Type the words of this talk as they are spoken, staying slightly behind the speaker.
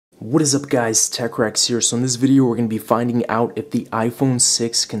What is up guys, TechRex here. So in this video we're going to be finding out if the iPhone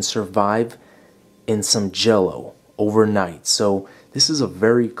 6 can survive in some Jello overnight. So this is a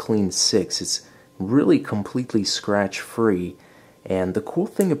very clean 6. It's really completely scratch free. And the cool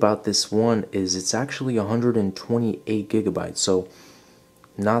thing about this one is it's actually 128 gigabytes. So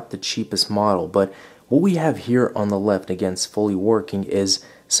not the cheapest model. But what we have here on the left, again it's fully working, is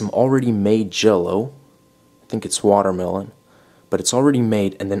some already made Jello. I think it's watermelon, but it's already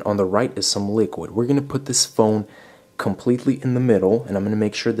made, and then on the right is some liquid. We're going to put this phone completely in the middle, and I'm going to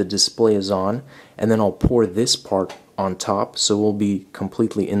make sure the display is on, and then I'll pour this part on top, so we'll be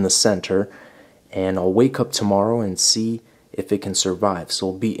completely in the center, and I'll wake up tomorrow and see if it can survive. So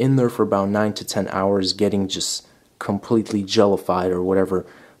we'll be in there for about 9 to 10 hours getting just completely jellified or whatever.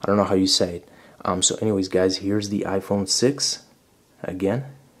 I don't know how you say it. So anyways guys, here's the iPhone 6. Again,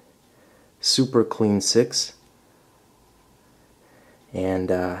 super clean 6. And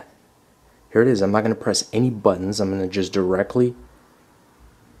here it is. I'm not going to press any buttons. I'm going to just directly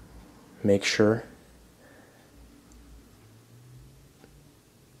make sure.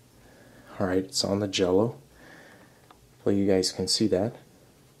 Alright, it's on the Jello. Hopefully you guys can see that.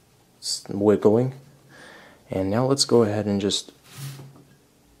 It's wiggling. And now let's go ahead and just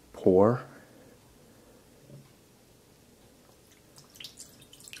pour.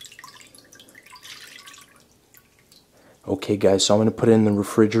 Okay guys, so I'm going to put it in the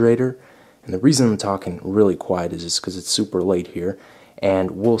refrigerator, and the reason I'm talking really quiet is just because it's super late here,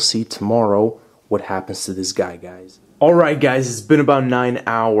 and we'll see tomorrow what happens to this guy, guys. Alright guys, it's been about 9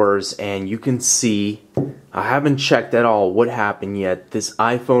 hours, and you can see I haven't checked at all what happened yet. This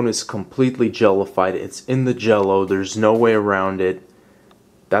iPhone is completely jellified. It's in the Jello. There's no way around it.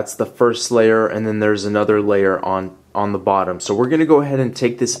 That's the first layer, and then there's another layer on the bottom. So we're gonna go ahead and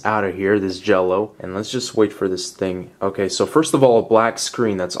take this out of here, this Jello, and let's just wait for this thing. Okay, so first of all, a black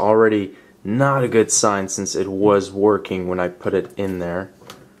screen. That's already not a good sign since it was working when I put it in there.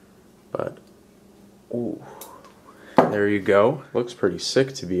 But ooh, there you go. Looks pretty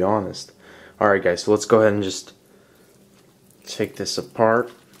sick, to be honest. Alright guys, so let's go ahead and just take this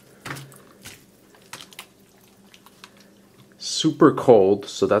apart. Super cold,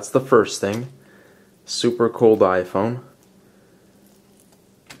 so that's the first thing. Super cold iPhone.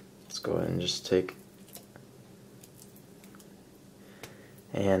 Let's go ahead and just take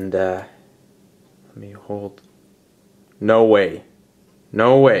and let me hold. No way.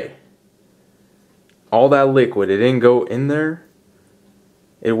 No way. All that liquid, it didn't go in there.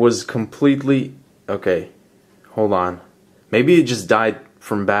 It was completely okay. Hold on. Maybe it just died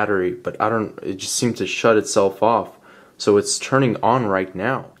from battery, but I don't, it just seemed to shut itself off. So it's turning on right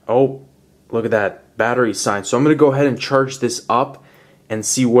now. Oh, look at that battery sign. So I'm going to go ahead and charge this up and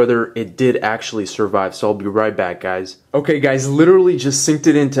see whether it did actually survive. So I'll be right back, guys. Okay, guys, literally just synced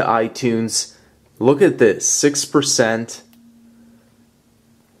it into iTunes. Look at this. 6%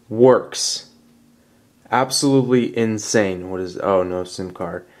 works. Absolutely insane. What is, oh, no SIM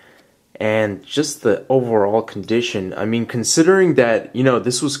card. And just the overall condition, I mean, considering that, you know,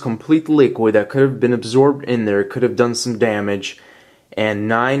 this was complete liquid that could have been absorbed in there, could have done some damage, and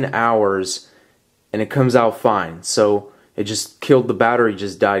 9 hours, and it comes out fine. So it just killed, the battery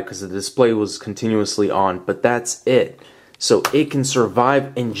just died because the display was continuously on, but that's it. So it can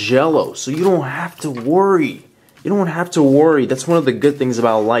survive in Jello, so you don't have to worry. You don't have to worry. That's one of the good things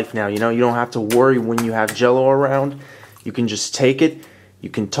about life now, you know, you don't have to worry when you have Jello around. You can just take it. You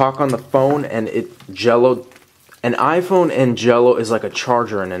can talk on the phone, and Jello, an iPhone and Jello is like a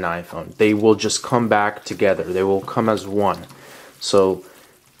charger and an iPhone. They will just come back together. They will come as one. So,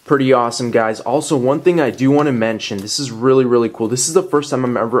 pretty awesome, guys. Also, one thing I do want to mention, this is really, really cool. This is the first time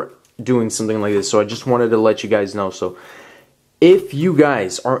I'm ever doing something like this, so I just wanted to let you guys know. So, if you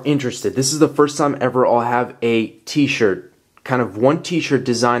guys are interested, this is the first time ever I'll have a t-shirt, kind of one t-shirt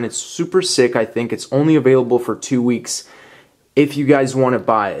design. It's super sick, I think. It's only available for 2 weeks. If you guys want to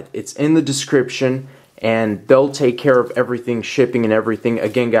buy it, it's in the description, and they'll take care of everything, shipping and everything.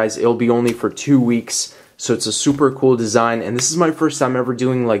 Again, guys, it'll be only for 2 weeks, so it's a super cool design, and this is my first time ever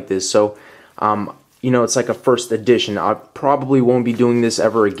doing like this, so, you know, it's like a first edition. I probably won't be doing this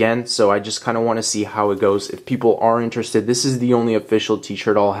ever again, so I just kind of want to see how it goes. If people are interested, this is the only official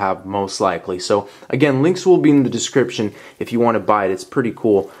t-shirt I'll have, most likely. So, again, links will be in the description if you want to buy it. It's pretty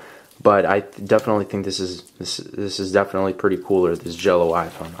cool. But I definitely think this is definitely pretty cooler, this Jello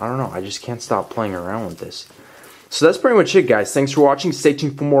iPhone. I don't know, I just can't stop playing around with this. So that's pretty much it, guys. Thanks for watching. Stay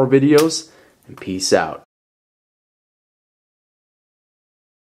tuned for more videos, and peace out.